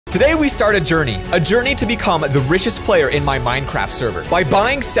Today we start a journey to become the richest player in my Minecraft server. By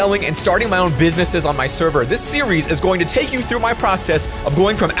buying, selling, and starting my own businesses on my server, this series is going to take you through my process of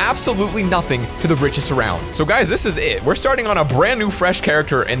going from absolutely nothing to the richest around. So guys, this is it. We're starting on a brand new fresh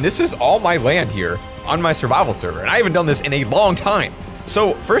character, and this is all my land here on my survival server, and I haven't done this in a long time.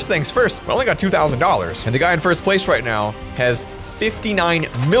 So first things first, we only got $2,000, and the guy in first place right now has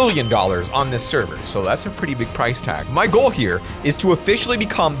 $59 million on this server, so that's a pretty big price tag. My goal here is to officially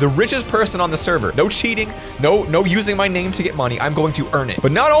become the richest person on the server. No cheating, no using my name to get money. I'm going to earn it.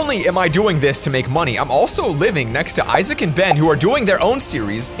 But not only am I doing this to make money, I'm also living next to Isaac and Ben, who are doing their own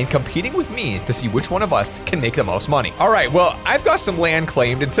series and competing with me to see which one of us can make the most money. All right, well, I've got some land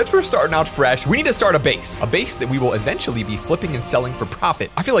claimed, and since we're starting out fresh, we need to start a base that we will eventually be flipping and selling for profit.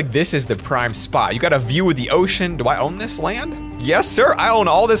 I feel like this is the prime spot. You got a view of the ocean. Do I own this land? Yes, sir, I own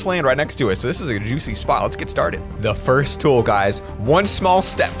all this land right next to it, so this is a juicy spot. Let's get started. The first tool, guys. One small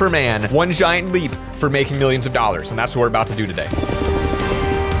step for man, one giant leap for making millions of dollars, and that's what we're about to do today.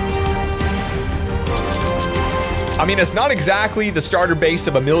 I mean, it's not exactly the starter base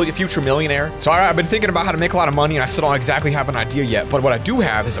of a future millionaire. So I've been thinking about how to make a lot of money, and I still don't exactly have an idea yet. But what I do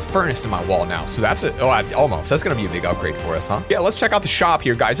have is a furnace in my wall now. So that's it. Oh, almost. That's gonna be a big upgrade for us, huh? Yeah, let's check out the shop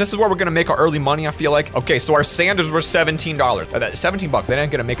here, guys. This is where we're gonna make our early money, I feel like. Okay, so our sand is worth $17. 17 bucks. That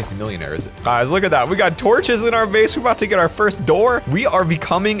ain't gonna make us a millionaire, is it? Guys, look at that. We got torches in our base. We're about to get our first door. We are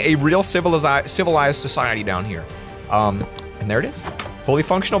becoming a real civilized society down here. And there it is. Fully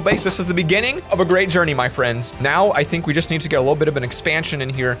functional base. This is the beginning of a great journey, my friends. Now, I think we just need to get a little bit of an expansion in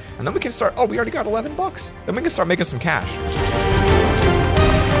here, and then we can start. Oh, we already got 11 bucks. Then we can start making some cash.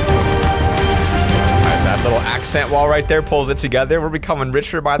 Nice, that little accent wall right there pulls it together. We're becoming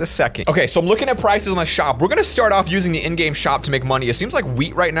richer by the second. Okay, so I'm looking at prices on the shop. We're gonna start off using the in-game shop to make money. It seems like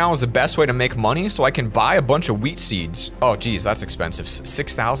wheat right now is the best way to make money, so I can buy a bunch of wheat seeds. Oh, geez, that's expensive.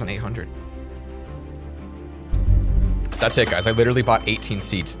 6,800. That's it, guys. I literally bought 18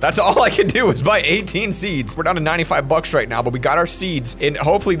 seeds. That's all I can do is buy 18 seeds. We're down to 95 bucks right now, but we got our seeds, and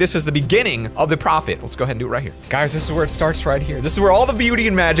hopefully this is the beginning of the profit. Let's go ahead and do it right here. Guys, this is where it starts right here. This is where all the beauty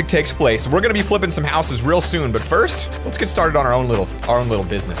and magic takes place. We're gonna be flipping some houses real soon, but first, let's get started on our own little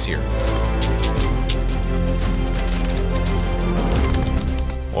business here.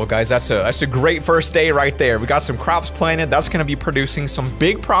 Well, guys, that's a great first day right there. We got some crops planted. That's gonna be producing some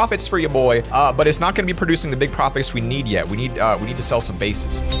big profits for you, boy. But it's not gonna be producing the big profits we need yet. We need to sell some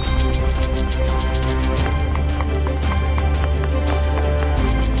bases.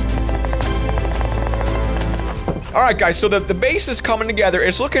 All right, guys, so the base is coming together.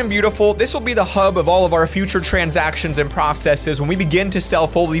 It's looking beautiful. This will be the hub of all of our future transactions and processes when we begin to sell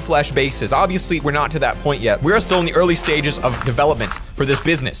fully fleshed bases. Obviously, we're not to that point yet. We're still in the early stages of development for this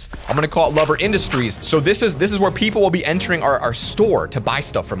business. I'm gonna call it Lover Industries. So this is where people will be entering our store to buy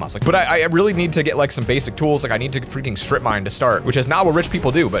stuff from us. Like, but I really need to get like some basic tools. Like I need to freaking strip mine to start, which is not what rich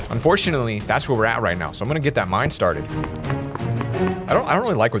people do. But unfortunately, that's where we're at right now. So I'm gonna get that mine started. I don't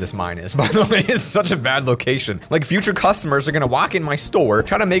really like where this mine is, by the way. It's such a bad location. Like, future customers are gonna walk in my store,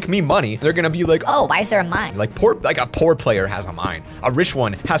 try to make me money. They're gonna be like, oh, why is there a mine? Like a poor player has a mine. A rich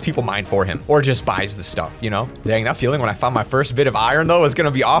one has people mine for him, or just buys the stuff, you know? Dang, that feeling when I found my first bit of iron, though, is gonna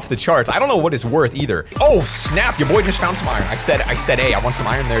be off the charts. I don't know what it's worth either. Oh, snap, your boy just found some iron. I said, hey, I want some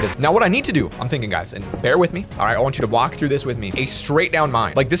iron, there it is. Now, what I need to do, I'm thinking, guys, and bear with me, all right? I want you to walk through this with me. A straight down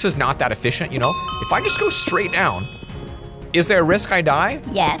mine. Like, this is not that efficient, you know? If I just go straight down, is there a risk I die?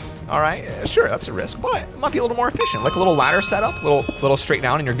 Yes. All right, sure, that's a risk, but it might be a little more efficient. Like a little ladder setup, little straight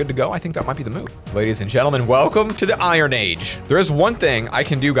down and you're good to go. I think that might be the move. Ladies and gentlemen, welcome to the Iron Age. There is one thing I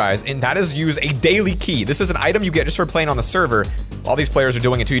can do, guys, and that is use a daily key. This is an item you get just for playing on the server. All these players are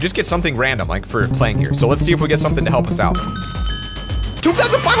doing it too. You just get something random, like for playing here. So let's see if we get something to help us out.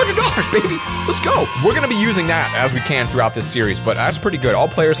 $2,500, baby. Let's go. We're gonna be using that as we can throughout this series, but that's pretty good. All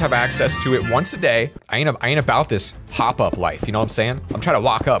players have access to it once a day. I ain't about this hop up life, you know what I'm saying? I'm trying to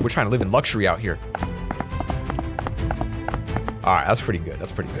walk up. We're trying to live in luxury out here. All right, that's pretty good.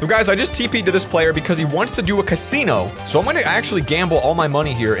 That's pretty good. So guys, I just TP'd to this player because he wants to do a casino. So I'm gonna actually gamble all my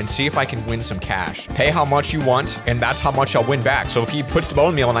money here and see if I can win some cash. Pay how much you want, and that's how much I'll win back. So if he puts the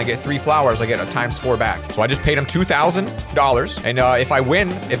bone meal and I get 3 flowers, I get a ×4 back. So I just paid him $2,000, and if I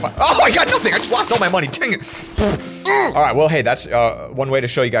win, oh, I got nothing. I just lost all my money. Dang it. All right, well, hey, that's one way to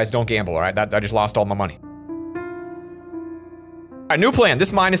show you guys don't gamble. All right, I just lost all my money. All right, new plan.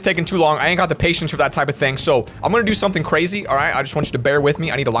 This mine is taking too long. I ain't got the patience for that type of thing. So I'm gonna do something crazy. All right, I just want you to bear with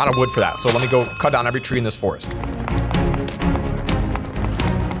me. I need a lot of wood for that. So let me go cut down every tree in this forest.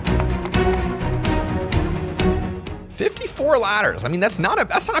 54 ladders. I mean, that's not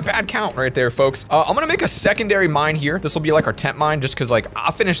a bad count right there, folks. I'm gonna make a secondary mine here. This will be like our tent mine, just because like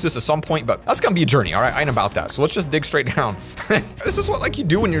I'll finish this at some point, but that's gonna be a journey. All right, I know about that. So let's just dig straight down. This is what like you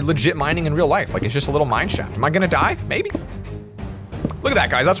do when you're legit mining in real life. Like it's just a little mine shaft. Am I gonna die? Maybe. Look at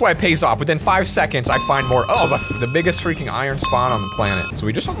that, guys. That's why it pays off. Within 5 seconds, I find more. Oh, the biggest freaking iron spawn on the planet. So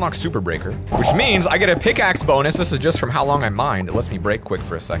we just unlocked Super Breaker, which means I get a pickaxe bonus. This is just from how long I mined. It lets me break quick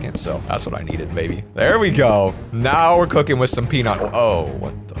for a second. So that's what I needed, baby. There we go. Now we're cooking with some peanut. Oh,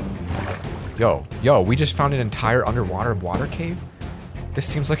 what the? Yo, we just found an entire underwater water cave. This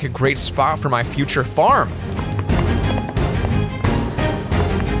seems like a great spot for my future farm.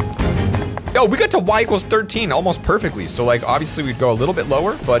 Yo, we got to y equals 13 almost perfectly. So like, obviously we'd go a little bit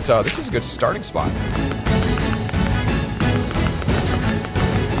lower, but this is a good starting spot.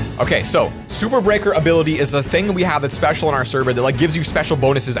 Okay, so Super Breaker ability is a thing that we have that's special in our server that like gives you special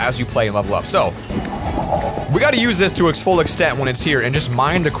bonuses as you play and level up. So we got to use this to its full extent when it's here and just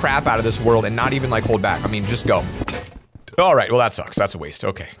mine the crap out of this world and not even like hold back. I mean, just go. All right, well that sucks. That's a waste.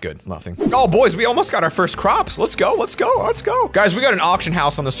 Okay, good, nothing. Oh boys, we almost got our first crops. Let's go, let's go, let's go. Guys, we got an auction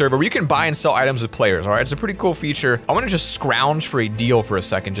house on the server where you can buy and sell items with players, all right? It's a pretty cool feature. I wanna just scrounge for a deal for a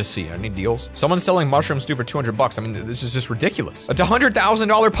second, just see, any deals? Someone's selling mushroom stew for 200 bucks. I mean, this is just ridiculous. It's a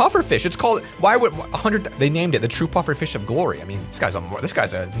 $100,000 puffer fish. It's called, why would, 100, they named it the true puffer fish of glory. I mean, this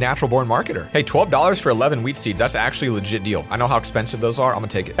guy's a natural born marketer. Hey, $12 for 11 wheat seeds. That's actually a legit deal. I know how expensive those are. I'm gonna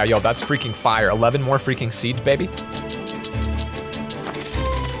take it. Yeah, yo, that's freaking fire. 11 more freaking seeds, baby.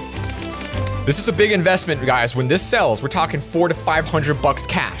 This is a big investment, guys. When this sells, we're talking 400 to 500 bucks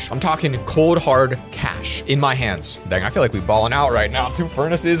cash. I'm talking cold, hard cash in my hands. Dang, I feel like we're balling out right now. 2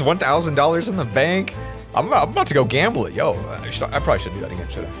 furnaces, $1,000 in the bank. I'm about to go gamble it. Yo, I probably should do that again,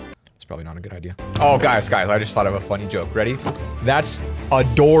 should I? It's probably not a good idea. Oh, guys, I just thought of a funny joke. Ready? That's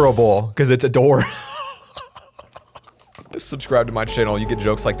adorable, because it's adorable. Just subscribe to my channel. You get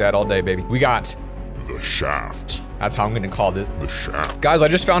jokes like that all day, baby. We got the shaft. That's how I'm gonna call this, the shaft. Guys, I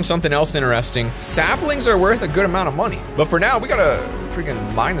just found something else interesting. Saplings are worth a good amount of money. But for now, we gotta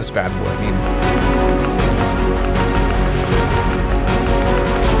freaking mine this bad boy. I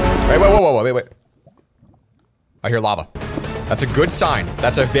mean. Wait. I hear lava. That's a good sign.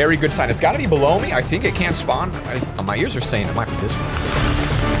 That's a very good sign. It's gotta be below me. I think it can't spawn. My ears are saying it might be this way.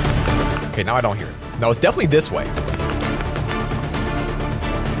 Okay, now I don't hear it. No, it's definitely this way.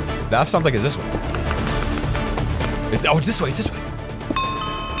 That sounds like it's this way. Oh, it's this way, it's this way.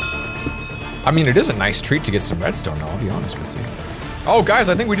 I mean, it is a nice treat to get some redstone now, I'll be honest with you. Oh, guys,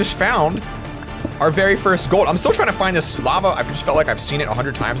 I think we just found our very first gold. I'm still trying to find this lava. I just felt like I've seen it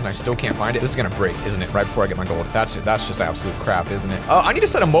 100 times and I still can't find it. This is gonna break, isn't it? Right before I get my gold. That's just absolute crap, isn't it? I need to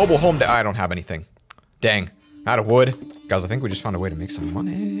set a mobile home. I don't have anything. Dang. Out of wood. Guys, I think we just found a way to make some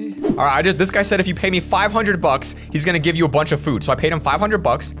money. All right, this guy said if you pay me 500 bucks, he's gonna give you a bunch of food. So I paid him 500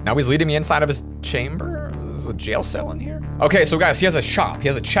 bucks. Now he's leading me inside of his chamber. There's a jail cell in here. Okay, so guys, he has a shop. He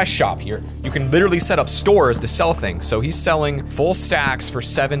has a chest shop here. You can literally set up stores to sell things. So he's selling full stacks for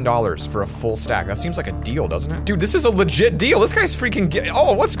 $7 for a full stack. That seems like a deal, doesn't it? Dude, this is a legit deal. This guy's freaking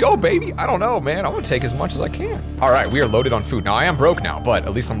oh, let's go, baby. I don't know, man. I'm gonna take as much as I can. All right, we are loaded on food. Now, I am broke now, but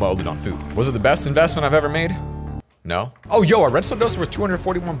at least I'm loaded on food. Was it the best investment I've ever made? No. Oh, yo, our redstone dust was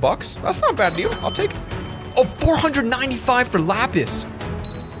 241 bucks. That's not a bad deal. I'll take it. Oh, 495 for lapis.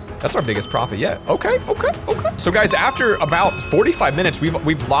 That's our biggest profit yet. Okay. So guys, after about 45 minutes,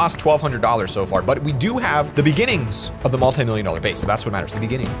 we've lost $1,200 so far, but we do have the beginnings of the multi-million-dollar base. So that's what matters, the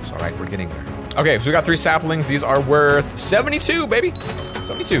beginnings. All right, we're getting there. Okay, so we got 3 saplings. These are worth 72, baby.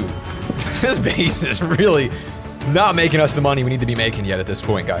 72. This base is really not making us the money we need to be making yet at this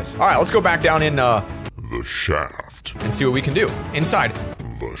point, guys. All right, let's go back down in the shaft and see what we can do inside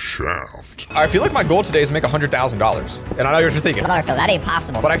the shaft. I feel like my goal today is to make $100,000. And I know what you're thinking. LoverFella, that ain't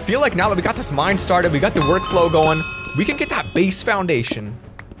possible. But I feel like now that we got this mine started, we got the workflow going, we can get that base foundation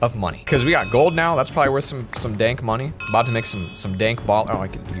of money. Because we got gold now, that's probably worth some dank money. About to make some dank ball. Oh, I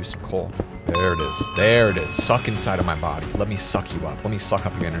can use some coal. There it is. There it is. Suck inside of my body. Let me suck you up. Let me suck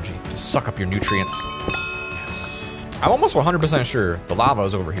up your energy. Just suck up your nutrients. Yes. I'm almost 100% sure the lava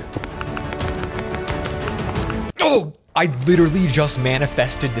is over here. Oh! I literally just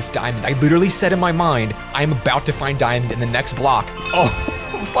manifested this diamond. I literally said in my mind, I'm about to find diamond in the next block. Oh,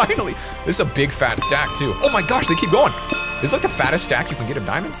 finally. This is a big fat stack too. Oh my gosh, they keep going. This is like the fattest stack you can get of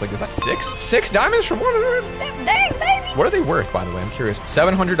diamonds. Like, is that 6? 6 diamonds from 100? Dang, baby. What are they worth, by the way? I'm curious.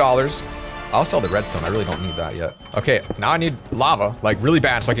 $700. I'll sell the redstone. I really don't need that yet. Okay, now I need lava, like really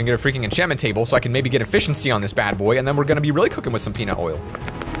bad, so I can get a freaking enchantment table, so I can maybe get efficiency on this bad boy, and then we're gonna be really cooking with some peanut oil.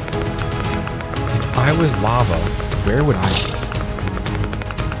 If I was lava, where would I be?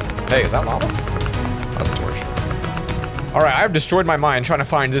 Hey, is that lava? That's a torch. All right, I've destroyed my mind trying to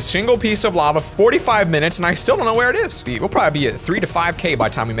find this single piece of lava for 45 minutes, and I still don't know where it is. We'll probably be at 3 to 5K by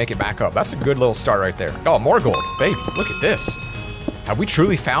the time we make it back up. That's a good little start right there. Oh, more gold. Baby, look at this. Have we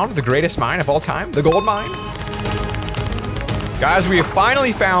truly found the greatest mine of all time? The gold mine? Guys, we have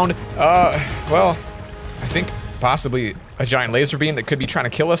finally found, well, I think possibly a giant laser beam that could be trying to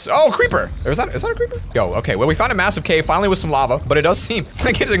kill us. Oh, creeper! Is that a creeper? Yo, okay, well, we found a massive cave, finally with some lava, but it does seem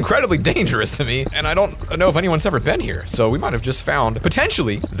like it's incredibly dangerous to me, and I don't know if anyone's ever been here, so we might have just found,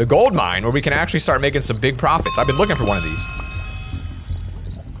 potentially, the gold mine where we can actually start making some big profits. I've been looking for one of these.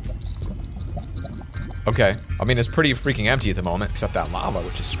 Okay, I mean, it's pretty freaking empty at the moment, except that lava,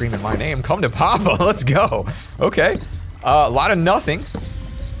 which is screaming my name. Come to Papa, let's go. Okay, a lot of nothing.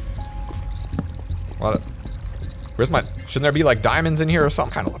 A lot of, where's my, shouldn't there be like diamonds in here or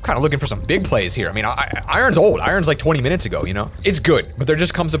something? I'm kind of looking for some big plays here. I mean, iron's old, iron's like 20 minutes ago, you know? It's good, but there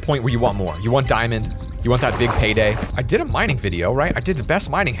just comes a point where you want more. You want diamond, you want that big payday. I did a mining video, right? I did the best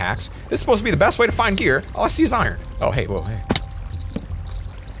mining hacks. This is supposed to be the best way to find gear. All I see is iron. Oh, hey, whoa, hey.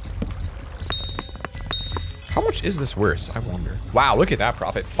 How much is this worth? I wonder. Wow, look at that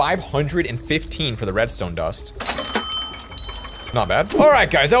profit. 515 for the redstone dust. Not bad. All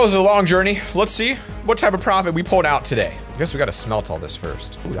right, guys, that was a long journey. Let's see what type of profit we pulled out today. I guess we gotta smelt all this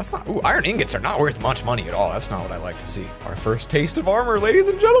first. Ooh, that's not, ooh, iron ingots are not worth much money at all. That's not what I like to see. Our first taste of armor, ladies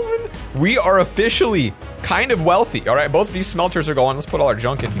and gentlemen. We are officially kind of wealthy. All right, both of these smelters are going. Let's put all our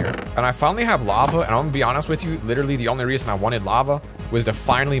junk in here. And I finally have lava, and I'm gonna be honest with you, literally the only reason I wanted lava was to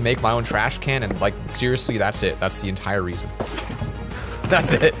finally make my own trash can, and like, seriously, that's it. That's the entire reason.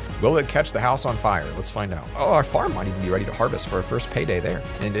 That's it. Will it catch the house on fire? Let's find out. Oh, our farm might even be ready to harvest for our first payday there.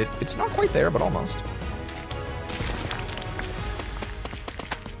 And it's not quite there, but almost.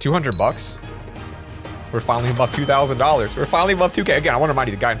 200 bucks. We're finally above $2,000. We're finally above 2K. Again, I want to remind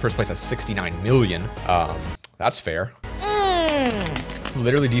you, the guy in first place has 69 million. That's fair.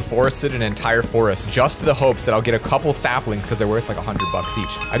 Literally deforested an entire forest just to the hopes that I'll get a couple saplings because they're worth like 100 bucks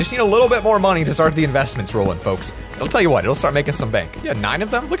each. I just need a little bit more money to start the investments rolling, folks. It'll tell you what, it'll start making some bank. Yeah, 9 of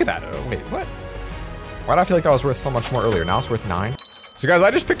them? Look at that. Oh, wait, what? Why do I feel like that was worth so much more earlier? Now it's worth 9. So guys,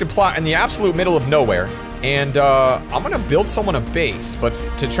 I just picked a plot in the absolute middle of nowhere, and I'm gonna build someone a base, but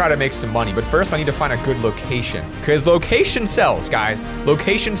to try to make some money. But first I need to find a good location, because location sells, guys.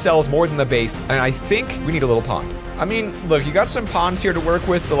 Location sells more than the base, and I think we need a little pond. I mean, look, you got some ponds here to work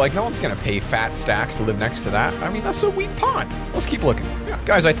with, but like, no one's gonna pay fat stacks to live next to that. I mean, that's a weak pond. Let's keep looking. Yeah,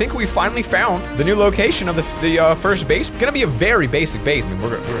 guys, I think we finally found the new location of the first base. It's gonna be a very basic base. I mean,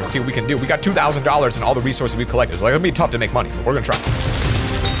 we're gonna see what we can do. We got $2,000 and all the resources we collected. So like, it'll be tough to make money, but we're gonna try.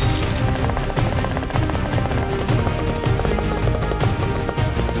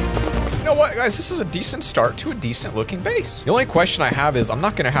 Guys, this is a decent start to a decent looking base. The only question I have is I'm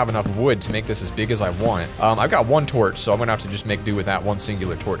not gonna have enough wood to make this as big as I want. I've got one torch, so I'm gonna have to just make do with that one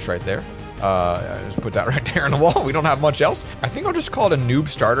singular torch right there. Just put that right there on the wall. We don't have much else. I think I'll just call it a noob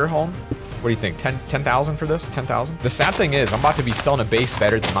starter home. What do you think? 10,000 for this? 10,000? The sad thing is I'm about to be selling a base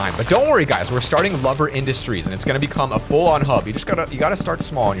better than mine, but don't worry guys, we're starting Lover Industries and it's gonna become a full-on hub. You gotta start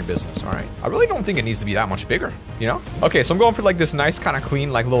small in your business, all right? I really don't think it needs to be that much bigger, you know? Okay, so I'm going for like this nice kind of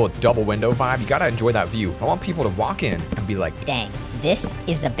clean, like little double window vibe. You gotta enjoy that view. I want people to walk in and be like, dang, this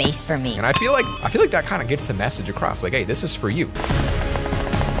is the base for me. And I feel like that kind of gets the message across, like, hey, this is for you.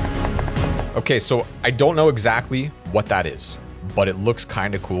 Okay, so I don't know exactly what that is, but it looks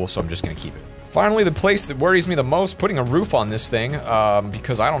kind of cool, so I'm just gonna keep it. Finally, the place that worries me the most, putting a roof on this thing,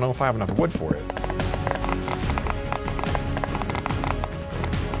 because I don't know if I have enough wood for it.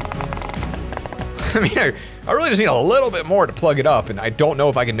 I mean, I really just need a little bit more to plug it up, and I don't know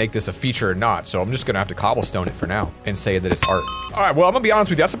if I can make this a feature or not, so I'm just gonna have to cobblestone it for now and say that it's art. All right, well, I'm gonna be honest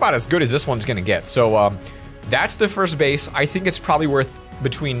with you, that's about as good as this one's gonna get. So, that's the first base. I think it's probably worth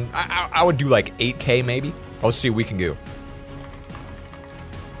between, I would do like 8K maybe. Let's see what we can do.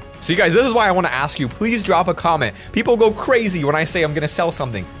 So you guys, this is why I want to ask you, please drop a comment. People go crazy when I say I'm gonna sell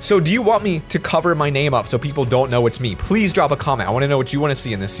something. So do you want me to cover my name up so people don't know it's me? Please drop a comment. I want to know what you want to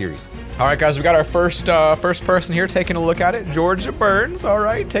see in this series. All right, guys, we got our first person here taking a look at it. Georgia Burns, all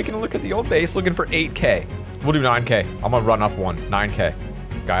right, taking a look at the old base, looking for 8K. We'll do 9K. I'm gonna run up one, 9K.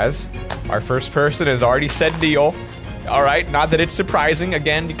 Guys, our first person has already said deal. All right, not that it's surprising,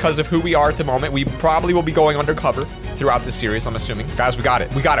 again, because of who we are at the moment. We probably will be going undercover throughout this series, I'm assuming. Guys, we got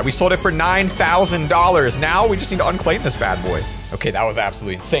it. We got it. We sold it for $9,000. Now we just need to unclaim this bad boy. Okay, that was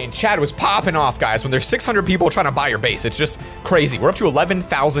absolutely insane. Chad was popping off, guys. When there's 600 people trying to buy your base, it's just crazy. We're up to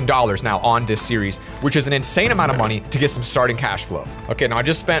 $11,000 now on this series, which is an insane amount of money to get some starting cash flow. Okay, now I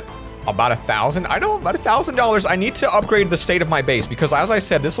just spent About $1,000? I know, about $1,000. I need to upgrade the state of my base because, as I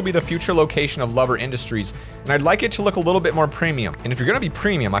said, this will be the future location of Lover Industries, and I'd like it to look a little bit more premium. And if you're gonna be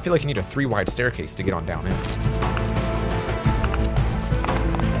premium, I feel like you need a 3-wide staircase to get on down in.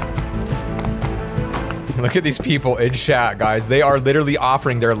 Look at these people in chat, guys. They are literally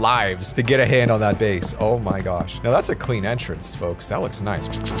offering their lives to get a hand on that base. Oh my gosh. Now that's a clean entrance, folks. That looks nice.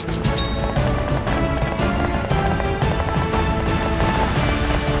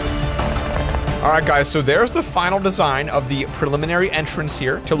 All right, guys, so there's the final design of the preliminary entrance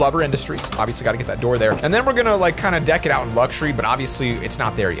here to Lover Industries. Obviously, got to get that door there. And then we're gonna like kind of deck it out in luxury, but obviously it's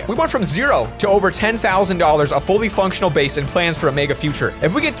not there yet. We went from 0 to over $10,000, a fully functional base and plans for a mega future.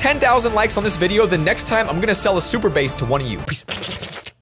 If we get 10,000 likes on this video, then next time I'm gonna sell a super base to one of you. Peace.